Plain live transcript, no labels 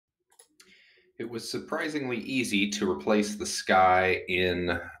It was surprisingly easy to replace the sky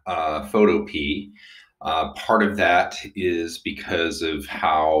in Photopea. Part of that is because of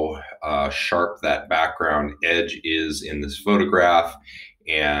how sharp that background edge is in this photograph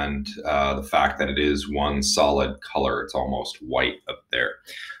and the fact that it is one solid color. It's almost white up there.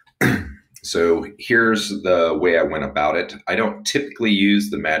 So here's the way I went about it. I don't typically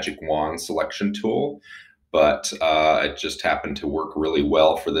use the magic wand selection tool, but it just happened to work really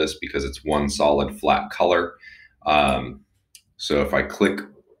well for this because it's one solid flat color. Um, so if I click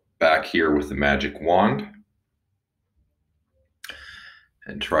back here with the magic wand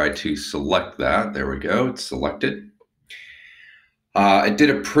and try to select that, there we go, it's selected. It did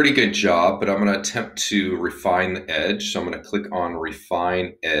a pretty good job, but I'm going to attempt to refine the edge. So I'm going to click on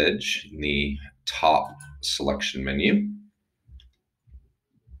Refine Edge in the top selection menu.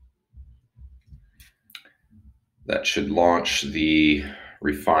 That should launch the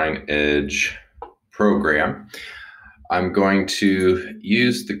Refine Edge program. I'm going to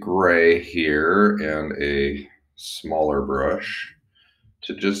use the gray here and a smaller brush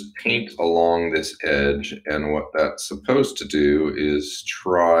to just paint along this edge. And what that's supposed to do is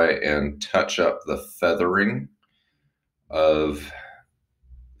try and touch up the feathering of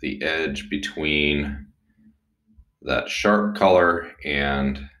the edge between that sharp color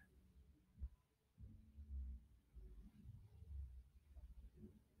and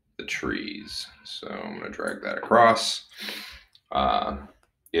the trees. So I'm going to drag that across.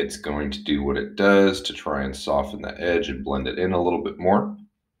 It's going to do what it does to try and soften the edge and blend it in a little bit more.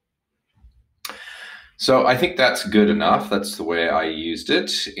 So I think that's good enough. That's the way I used it,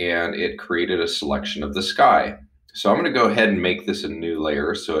 and it created a selection of the sky. So I'm going to go ahead and make this a new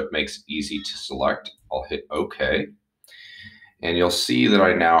layer so it makes it easy to select. I'll hit OK. And you'll see that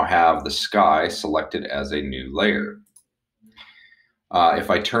I now have the sky selected as a new layer. If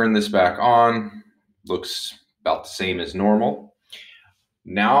I turn this back on, looks about the same as normal.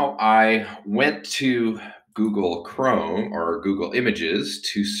 Now I went to Google Chrome or Google Images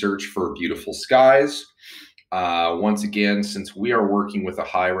to search for beautiful skies. Once again, since we are working with a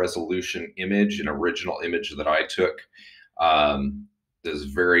high resolution image, an original image that I took, there's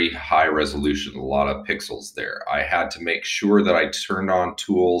very high resolution, a lot of pixels there. I had to make sure that I turned on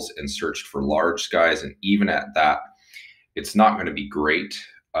tools and searched for large skies, and even at that, it's not going to be great.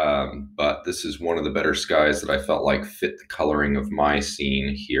 But this is one of the better skies that I felt like fit the coloring of my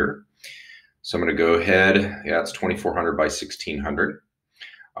scene here. So I'm going to go ahead. Yeah, it's 2400 by 1600.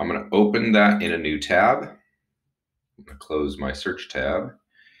 I'm going to open that in a new tab. I'm going to close my search tab,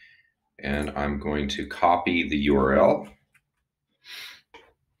 and I'm going to copy the URL.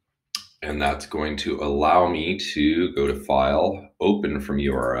 And that's going to allow me to go to File, Open from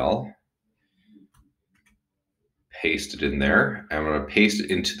URL, paste it in there. I'm going to paste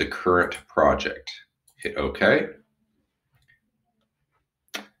it into the current project. Hit OK.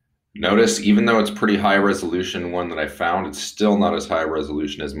 Notice, even though it's pretty high resolution, one that I found, it's still not as high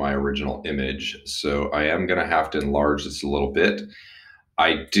resolution as my original image. So I am going to have to enlarge this a little bit.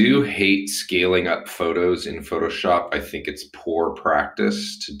 I do hate scaling up photos in Photoshop. I think it's poor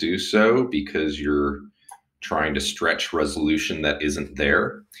practice to do so because you're trying to stretch resolution that isn't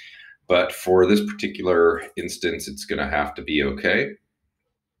there. But for this particular instance, it's going to have to be okay.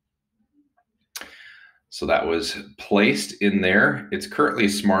 So that was placed in there. It's currently a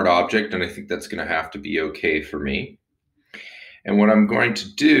smart object, and I think that's going to have to be okay for me. And what I'm going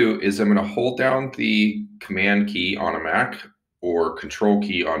to do is I'm going to hold down the Command key on a Mac or Control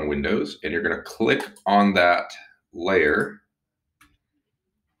key on Windows, and you're going to click on that layer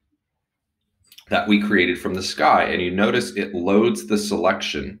that we created from the sky. And you notice it loads the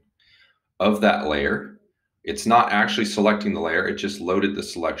selection of that layer. It's not actually selecting the layer, it just loaded the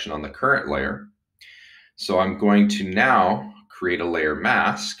selection on the current layer. So I'm going to now create a layer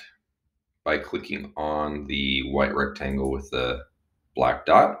mask by clicking on the white rectangle with the black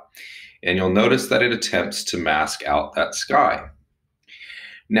dot. And you'll notice that it attempts to mask out that sky.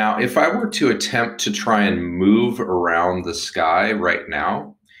 Now, if I were to attempt to try and move around the sky right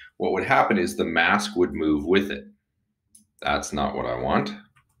now, what would happen is the mask would move with it. That's not what I want.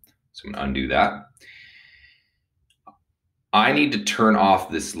 So I'm going to undo that. I need to turn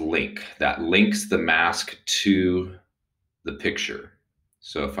off this link that links the mask to the picture.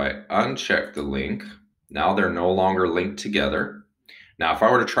 So if I uncheck the link, now they're no longer linked together. Now, if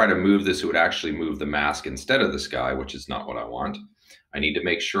I were to try to move this, it would actually move the mask instead of the sky, which is not what I want. I need to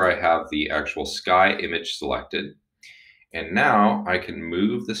make sure I have the actual sky image selected. And now I can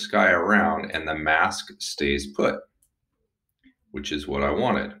move the sky around and the mask stays put, which is what I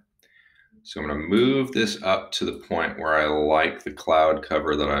wanted. So I'm going to move this up to the point where I like the cloud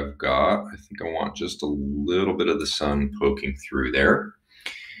cover that I've got. I think I want just a little bit of the sun poking through there.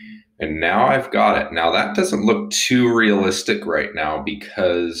 And now I've got it. Now that doesn't look too realistic right now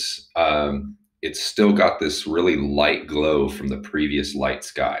because it's still got this really light glow from the previous light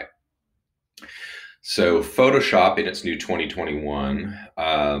sky. So Photoshop in its new 2021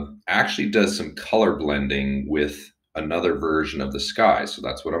 actually does some color blending with another version of the sky. So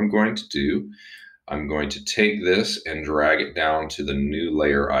that's what I'm going to do. I'm going to take this and drag it down to the new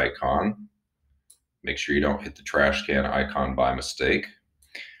layer icon. Make sure you don't hit the trash can icon by mistake.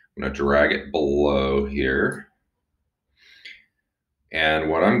 I'm going to drag it below here. And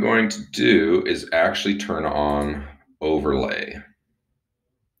what I'm going to do is actually turn on overlay.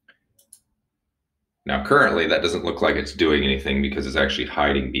 Now, currently, that doesn't look like it's doing anything because it's actually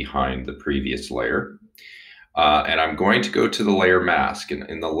hiding behind the previous layer. And I'm going to go to the layer mask. And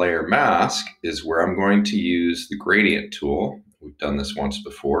in the layer mask is where I'm going to use the gradient tool. We've done this once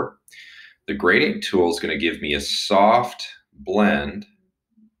before. The gradient tool is going to give me a soft blend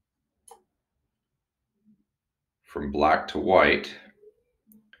from black to white,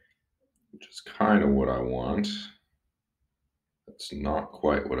 which is kind of what I want. That's not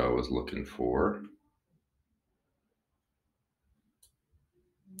quite what I was looking for.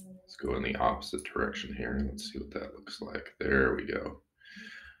 Let's go in the opposite direction here. Let's see what that looks like. There we go.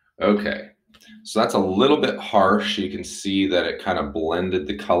 Okay, so that's a little bit harsh. You can see that it kind of blended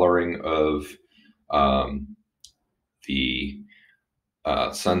the coloring of the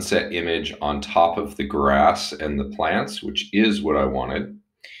sunset image on top of the grass and the plants, which is what I wanted.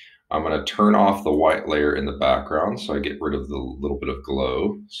 I'm going to turn off the white layer in the background so I get rid of the little bit of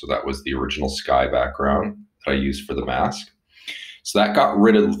glow. So that was the original sky background that I used for the mask. So that got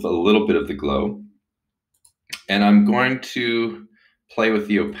rid of a little bit of the glow. And I'm going to play with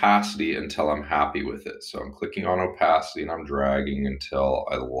the opacity until I'm happy with it. So I'm clicking on opacity and I'm dragging until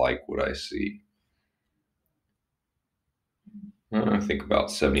I like what I see. I think about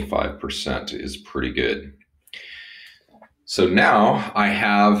 75% is pretty good. So now I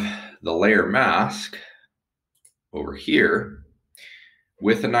have the layer mask over here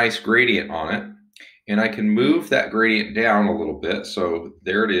with a nice gradient on it. And I can move that gradient down a little bit. So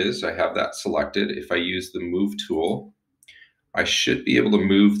there it is. I have that selected. If I use the move tool, I should be able to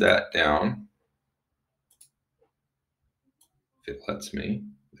move that down. If it lets me.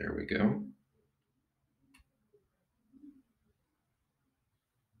 There we go.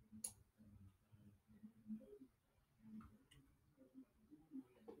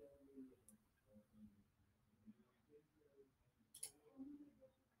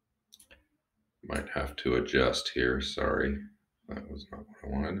 Might have to adjust here. Sorry. That was not what I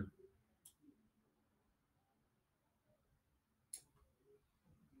wanted.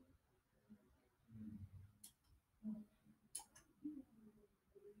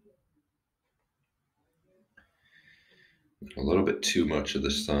 A little bit too much of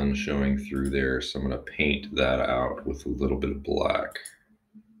the sun showing through there, so I'm going to paint that out with a little bit of black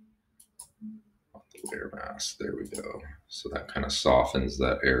on the layer mask. There we go. So that kind of softens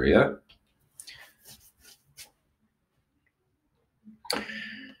that area.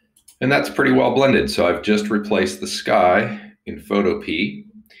 And that's pretty well blended. So I've just replaced the sky in Photopea.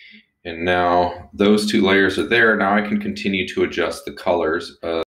 And now those two layers are there. Now I can continue to adjust the colors